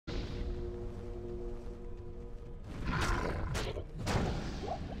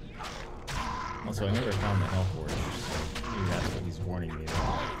Also, I never found the Hellforge. Maybe that's what he's warning me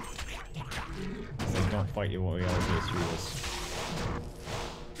about. He's like, don't fight you while we all go through this.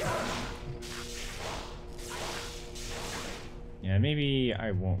 Yeah, maybe I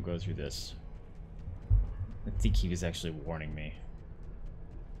won't go through this. I think he was actually warning me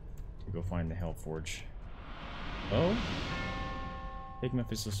to go find the Hellforge. Oh? Take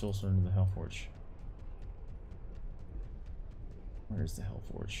Mephisto's soul sword into the Hellforge. Where's the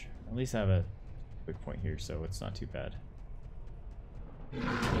Hellforge? At least I have a quick point here, so it's not too bad.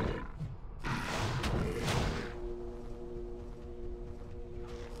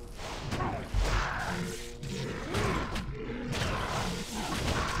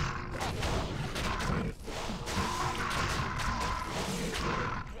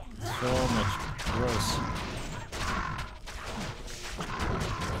 So much gross.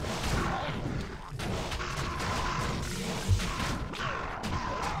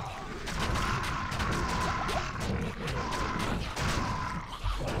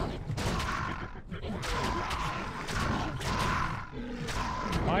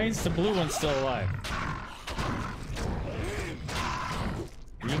 Why is the blue one still alive?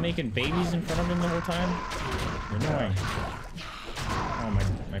 Are you making babies in front of him the whole time? You're annoying. Oh,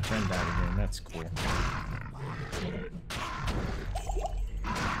 my friend died again. That's cool.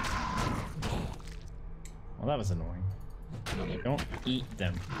 Well, that was annoying. Don't eat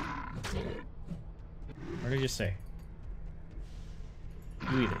them. What did you say?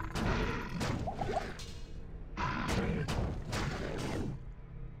 You eat it.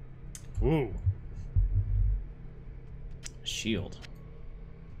 Ooh. Shield.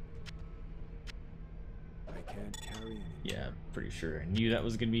 I can't carry any. Yeah, pretty sure. I knew that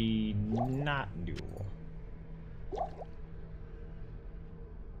was gonna be not doable.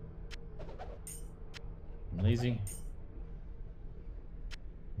 I'm lazy.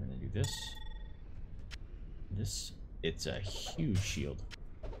 I'm gonna do this. This. It's a huge shield.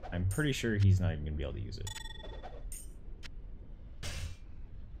 I'm pretty sure he's not even gonna be able to use it.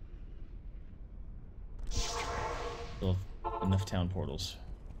 Still have enough town portals.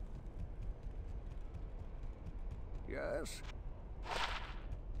 Yes.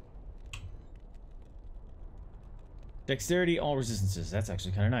 Dexterity, all resistances. That's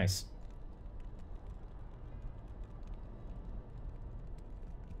actually kind of nice.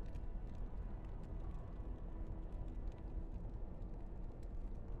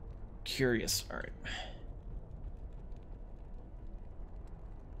 Curious. All right.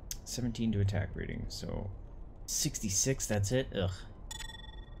 17 to attack rating. So 66. That's it. Ugh.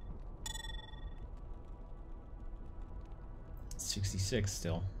 66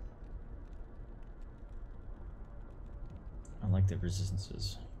 still. I like the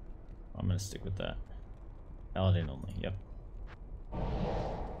resistances. I'm gonna stick with that. Paladin only. Yep.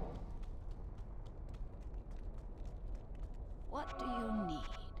 What do you need?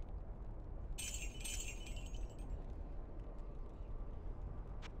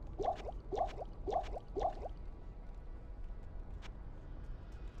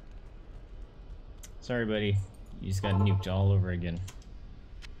 Sorry, buddy. You just got nuked all over again.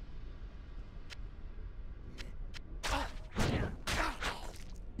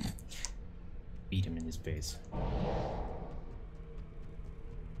 Beat him in his face.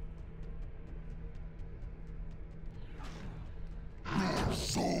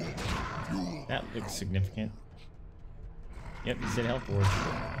 That looks significant. Yep, he said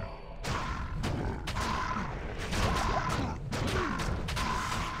Hellforge.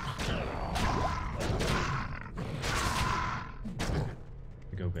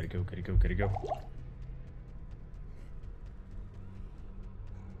 Gotta go, gotta go, gotta go.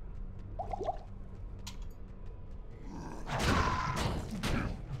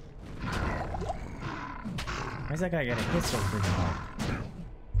 Why's that guy gonna hit so freaking hard?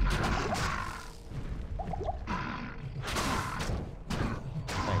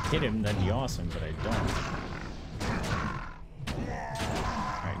 If I hit him, that'd be awesome, but I don't.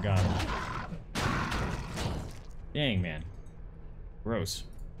 Alright, got him. Dang, man. Gross.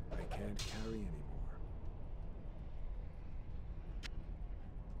 I can't carry anymore.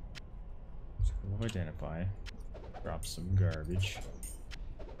 So we'll identify. Drop some garbage.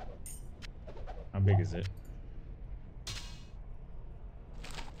 How big is it?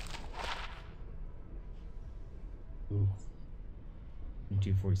 Ooh.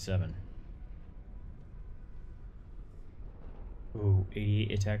 247. Ooh,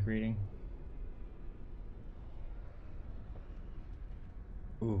 88 attack rating.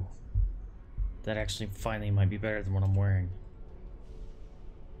 Ooh. That actually finally might be better than what I'm wearing.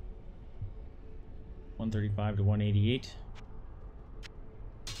 135 to 188.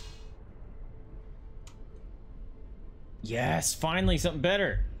 Yes, finally something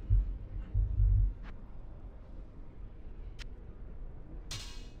better.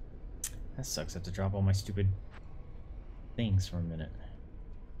 That sucks. I have to drop all my stupid things for a minute.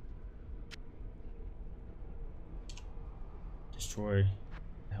 Destroy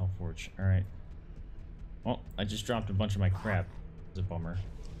the Hellforge. Alright. Well, I just dropped a bunch of my crap. It's a bummer.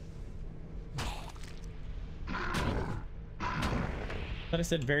 Thought I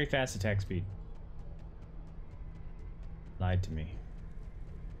said very fast attack speed. Lied to me.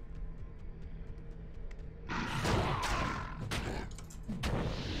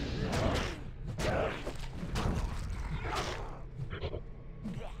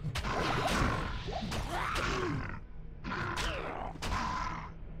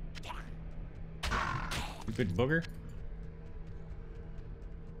 You good booger?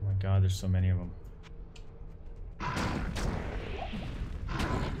 Oh my god, there's so many of them.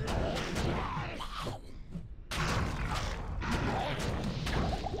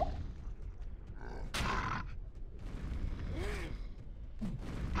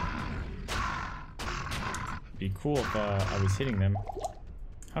 Be cool if I was hitting them.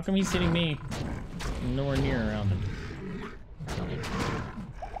 How come he's hitting me? I'm nowhere near around him.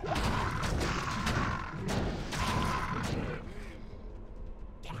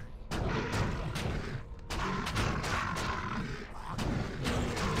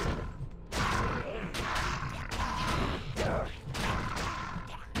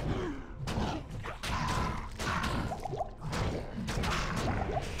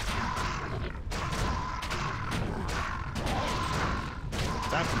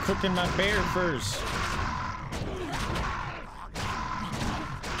 Stop cooking my bear first.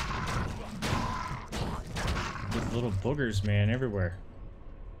 These little boogers, man, everywhere.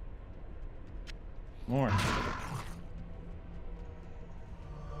 More. Did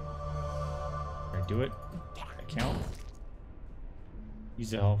I do it? Did I count?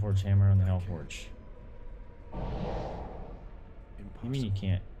 Use the Hellforge hammer on the Hellforge. What do you mean you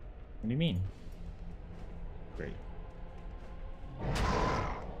can't? What do you mean? Great.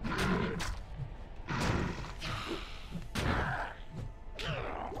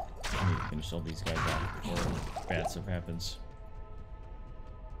 I need to finish all these guys off before bad stuff happens.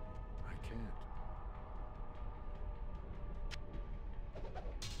 I can't.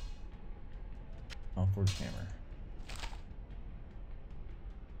 Hellforge hammer.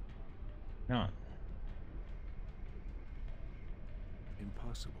 Not.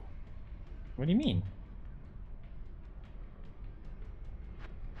 Impossible. What do you mean?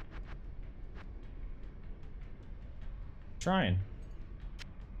 Trying.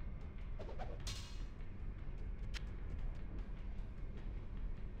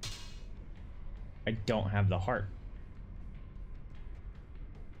 I don't have the heart.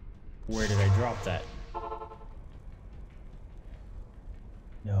 Where did I drop that?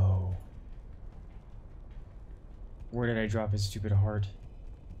 No. Where did I drop his stupid heart?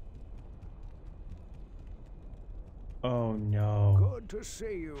 Oh no. Good to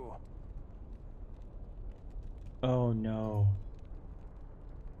see you. Oh no.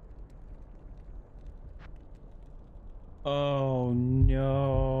 Oh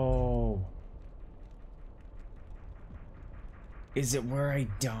no. Is it where I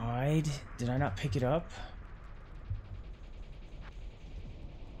died? Did I not pick it up?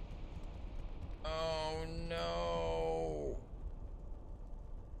 Oh no.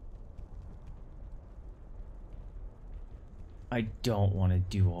 I don't want to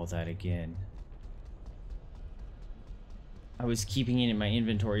do all that again. I was keeping it in my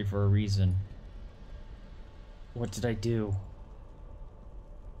inventory for a reason. What did I do?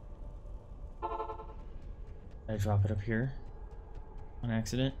 Did I drop it up here? On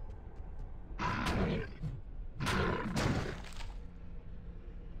accident?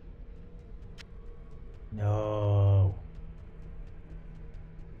 No.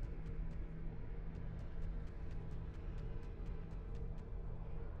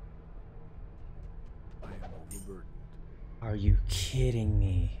 I am overburdened. Are you kidding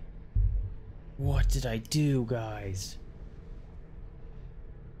me? What did I do, guys?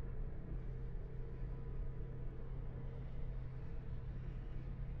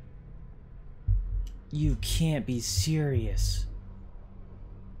 You can't be serious.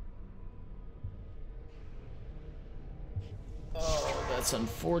 Oh, that's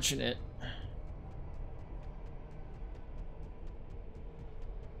unfortunate.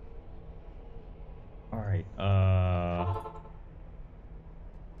 All right,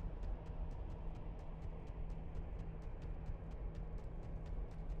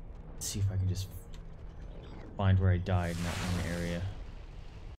 let's see if I can just find where I died in that one area.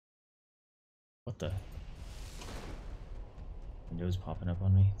 What the? Windows popping up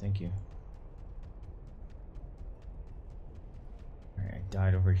on me. Thank you. Alright, I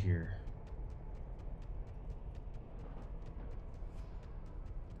died over here.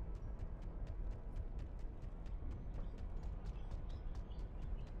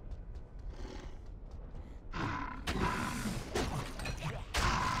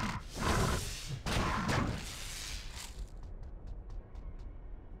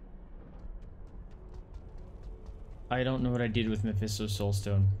 I don't know what I did with Mephisto's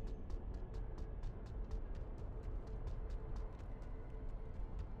Soulstone.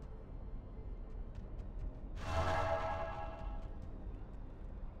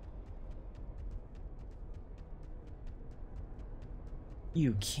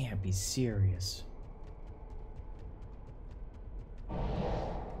 You can't be serious.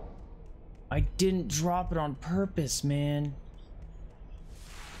 I didn't drop it on purpose, man.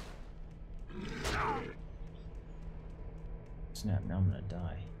 Snap, now I'm gonna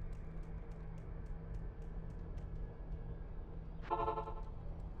die.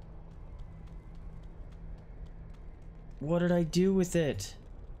 What did I do with it?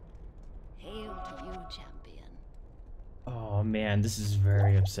 Hail to you, champion. Oh man, this is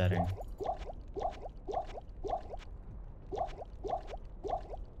very upsetting.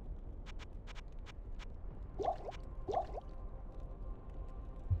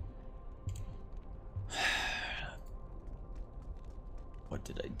 What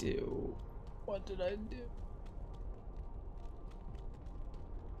did I do? What did I do?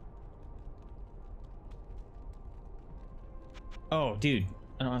 Oh, dude,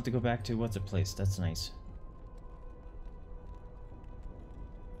 I don't have to go back to what's a place. That's nice.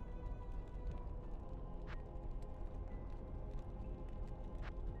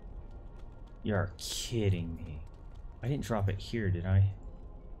 You're kidding me. I didn't drop it here, did I?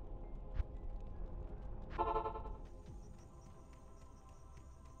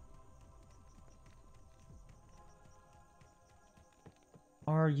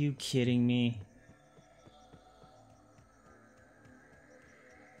 Are you kidding me?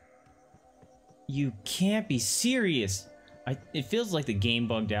 You can't be serious. It feels like the game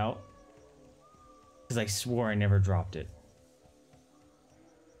bugged out. Because I swore I never dropped it.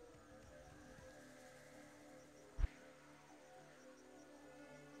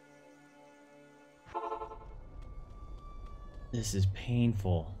 This is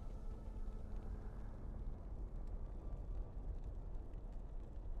painful.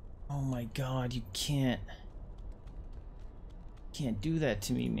 Oh my god, you can't do that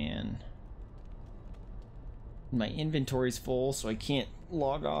to me, man. My inventory's full, so I can't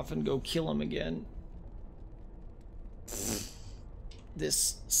log off and go kill him again.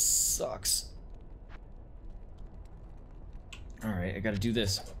 This sucks. Alright, I gotta do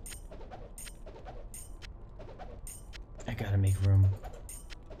this. I gotta make room.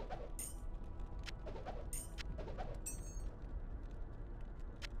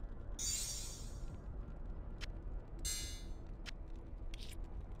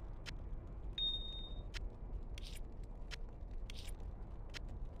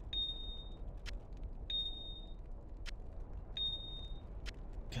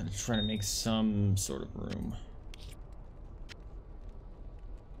 Gotta try to make some sort of room.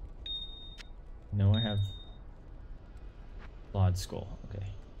 No, I have Clawed Skull. Okay.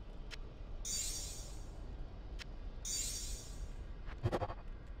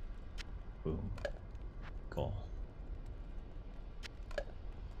 Boom. Cool.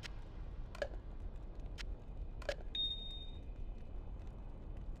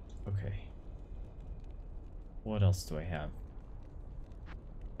 Okay. What else do I have?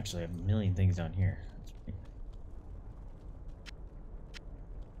 Actually, I have a million things down here. That's great.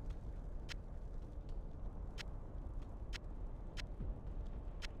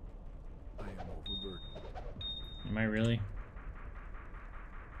 I am overburdened. Am I really?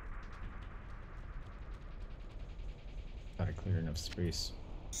 Thought I cleared enough space.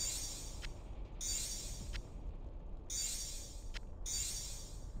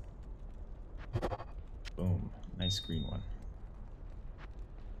 Boom. Nice green one.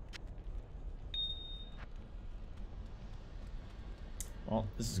 Well,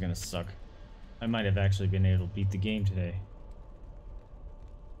 this is gonna suck. I might have actually been able to beat the game today.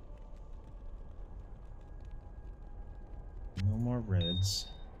 No more reds.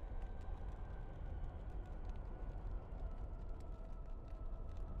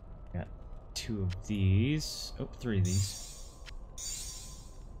 Got 2 of these. Oh, 3 of these.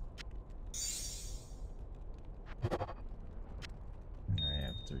 And I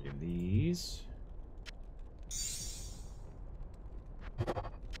have 3 of these.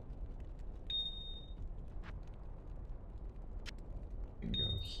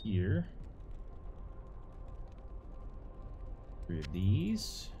 here. 3 of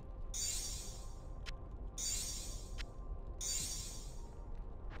these.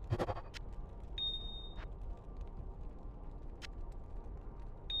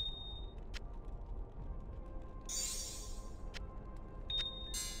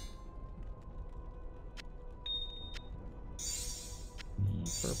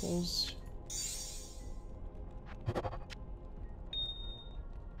 The purples.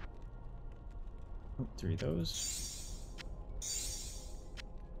 Oh, 3 of those.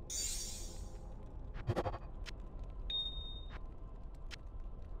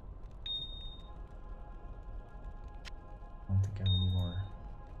 I don't think I have any more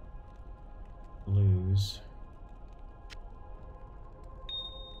blues.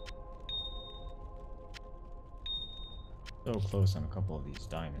 So close on a couple of these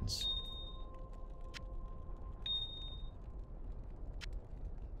diamonds.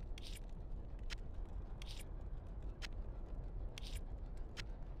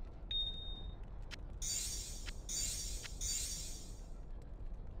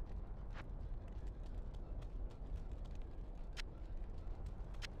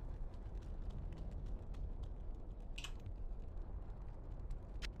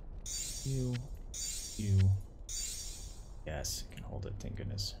 You. Yes, can hold it, thank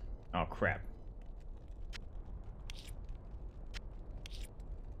goodness. Oh, crap.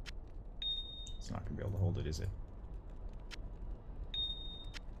 It's not gonna be able to hold it, is it?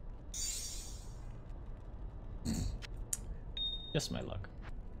 Just my luck.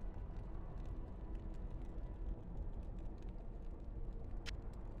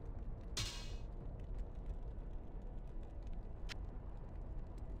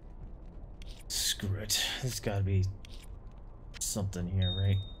 Screw it. There's gotta be something here,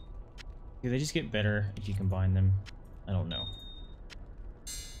 right? Do they just get better if you combine them? I don't know.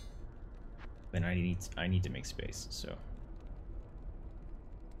 Then I need to make space, so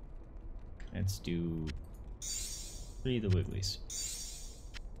let's do 3 of the wigglies.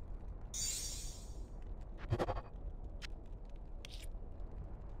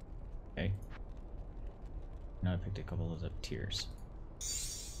 Okay. Now I picked a couple of those up tiers.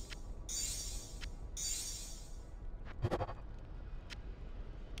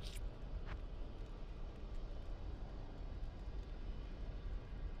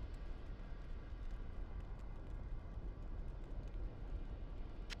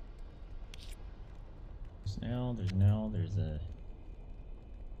 There's an L, there's a...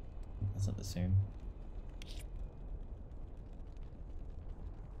 That's not the same.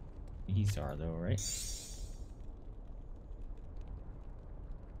 These are though, right?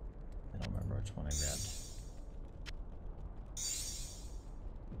 I don't remember which one I grabbed.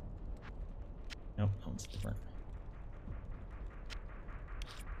 Nope, that one's different.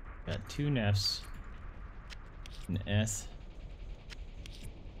 Got 2 Nefs, an S.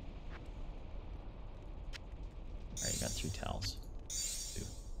 Alright, got 3 towels. 2.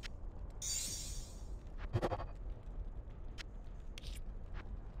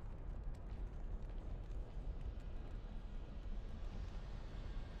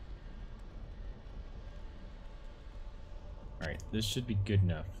 Alright, this should be good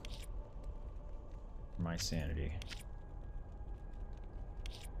enough for my sanity.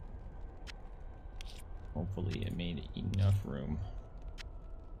 Hopefully it made enough room.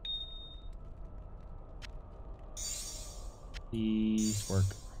 These work.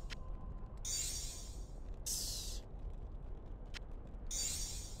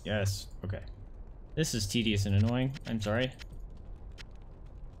 Yes, okay. This is tedious and annoying. I'm sorry.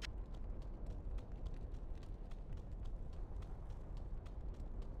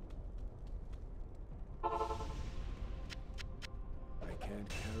 I can't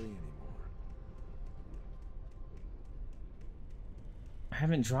carry anymore. I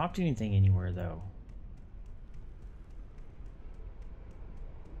haven't dropped anything anywhere though.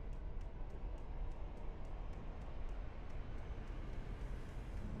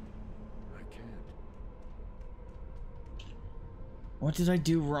 I can't. What did I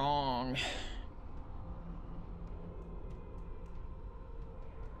do wrong?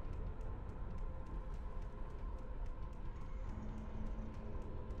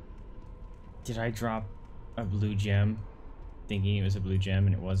 Did I drop a blue gem thinking it was a blue gem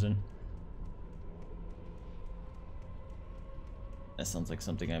and it wasn't? That sounds like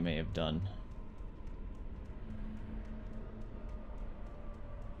something I may have done.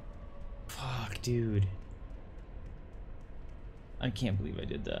 Fuck, dude. I can't believe I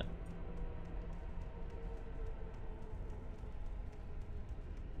did that.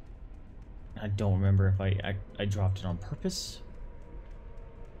 I don't remember if I dropped it on purpose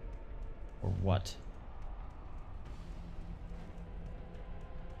Or what?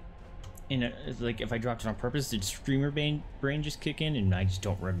 And like, if I dropped it on purpose, did streamer brain just kick in and I just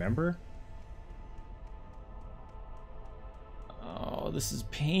don't remember? Oh, this is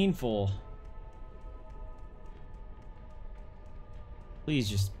painful. Please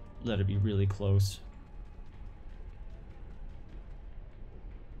just let it be really close.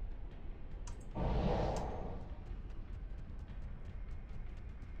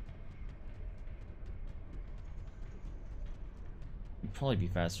 It'd probably be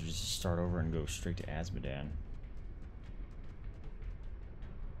faster just to start over and go straight to Azmodan.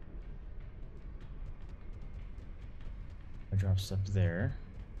 I drop stuff there.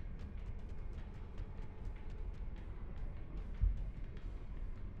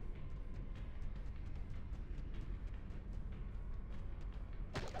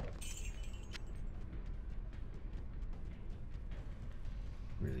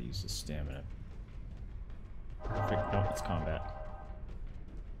 Really use the stamina. Perfect. No, it's combat.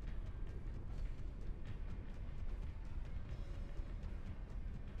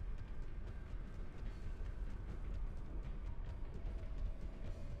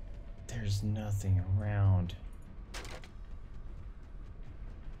 There's nothing around.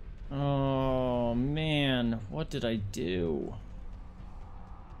 Oh man, what did I do?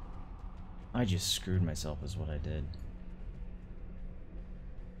 I just screwed myself is what I did.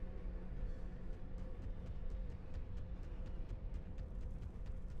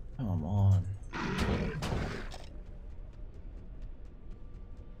 Come on.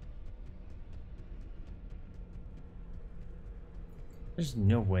 There's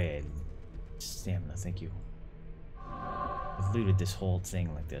no way. Stamina, thank you. I've looted this whole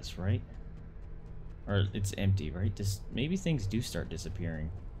thing like this, right? Or it's empty, right? Maybe things do start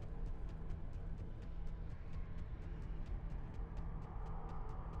disappearing.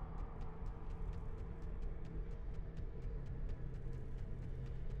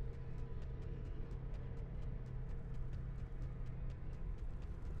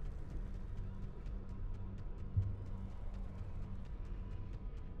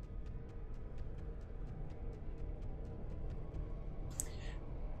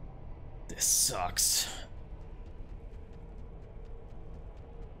 This sucks.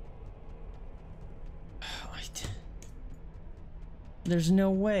 There's no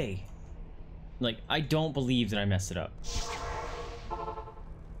way. Like, I don't believe that I messed it up.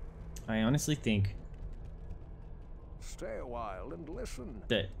 I honestly think Stay a while and listen.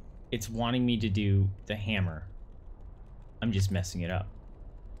 that it's wanting me to do the hammer. I'm just messing it up.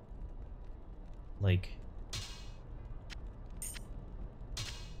 Like,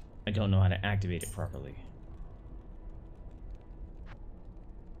 I don't know how to activate it properly.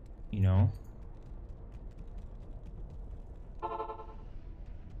 You know?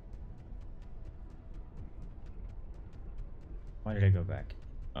 Why did I go back?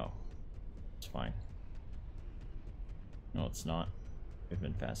 Oh, it's fine. No, it's not. It'd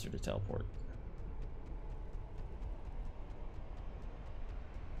been faster to teleport.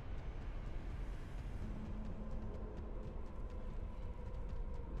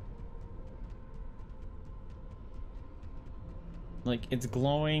 Like, it's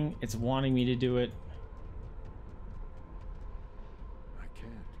glowing, it's wanting me to do it. I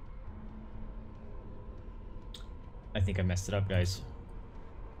can't. I think I messed it up, guys.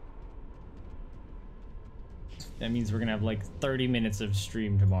 That means we're gonna have like 30 minutes of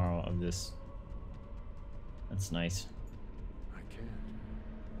stream tomorrow of this. That's nice. I can't.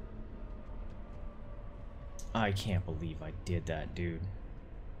 I can't believe I did that, dude.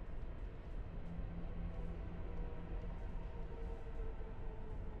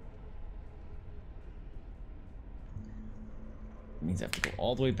 It means I have to go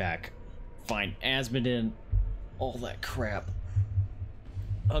all the way back, find Azmodan, all that crap.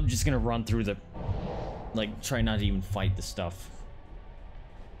 I'm just gonna run through the, like, try not to even fight the stuff.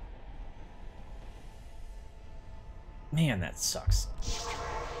 Man, that sucks.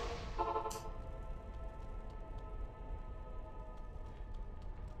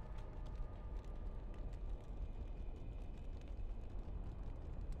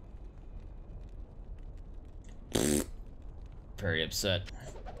 Very upset.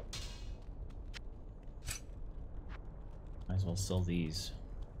 Might as well sell these.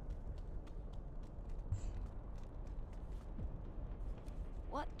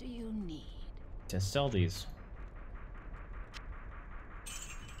 What do you need? To sell these.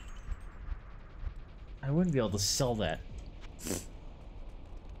 I wouldn't be able to sell that.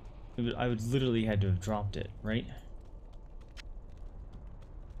 I would literally had to have dropped it, right?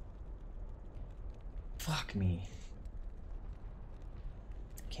 Fuck me.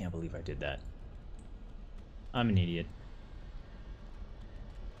 can't believe I did that. I'm an idiot.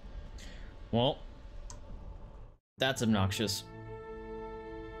 Well, that's obnoxious.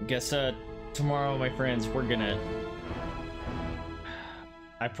 Guess tomorrow, my friends, we're gonna...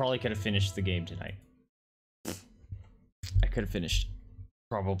 I probably could have finished the game tonight. I could have finished.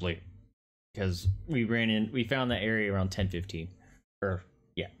 Probably. Because we found that area around 10:15. Or,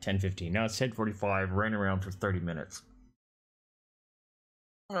 yeah, 10:15. Now it's 10:45, ran around for 30 minutes.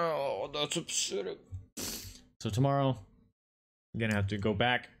 Oh, that's upsetting. So tomorrow, I'm gonna have to go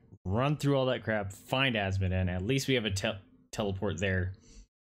back, run through all that crap, find Asmodean. At least we have a teleport there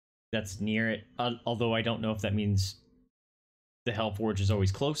that's near it. Although I don't know if that means the Hellforge is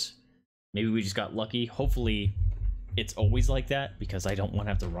always close. Maybe we just got lucky. Hopefully it's always like that, because I don't want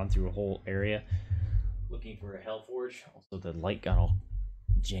to have to run through a whole area looking for a Hellforge. Also, the light got all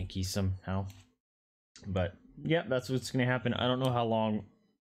janky somehow. But yeah, that's what's gonna happen. I don't know how long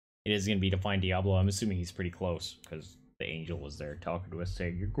it is gonna be to find Diablo. I'm assuming he's pretty close, because the angel was there talking to us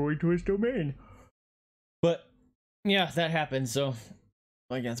saying, "You're going to his domain." But yeah, that happened, so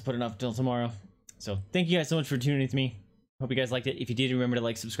I guess put it off till tomorrow. So thank you guys so much for tuning with me. Hope you guys liked it. If you did, remember to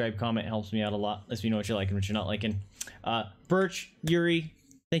like, subscribe, comment. It helps me out a lot. Lets me know what you're liking, what you're not liking. Birch, Yuri,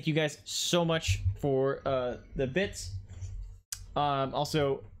 thank you guys so much for the bits.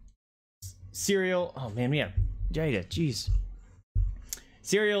 Also, Serial. Oh man, yeah, Jada, jeez.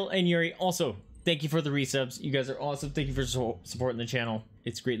 Serial and Yuri, also, thank you for the resubs. You guys are awesome. Thank you for supporting the channel.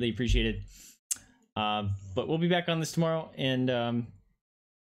 It's greatly appreciated. But we'll be back on this tomorrow, and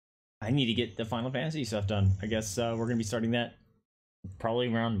I need to get the Final Fantasy stuff done. I guess we're going to be starting that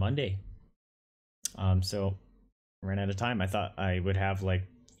probably around Monday. So, I ran out of time. I thought I would have like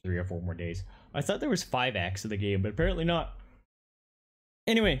 3 or 4 more days. I thought there was 5 acts of the game, but apparently not.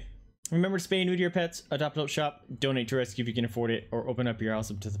 Anyway, remember to spay and neuter your pets, adopt, help shop, donate to rescue if you can afford it, or open up your house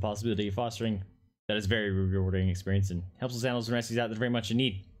up to the possibility of fostering. That is a very rewarding experience and helps those animals and rescues out that are very much in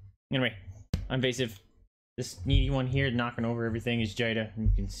need. Anyway, I'm Vaesive. This needy one here knocking over everything is Jada.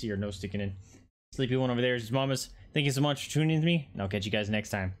 You can see her nose sticking in. Sleepy one over there is his mama's. Thank you so much for tuning in to me, and I'll catch you guys next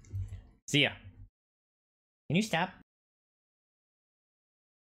time. See ya. Can you stop?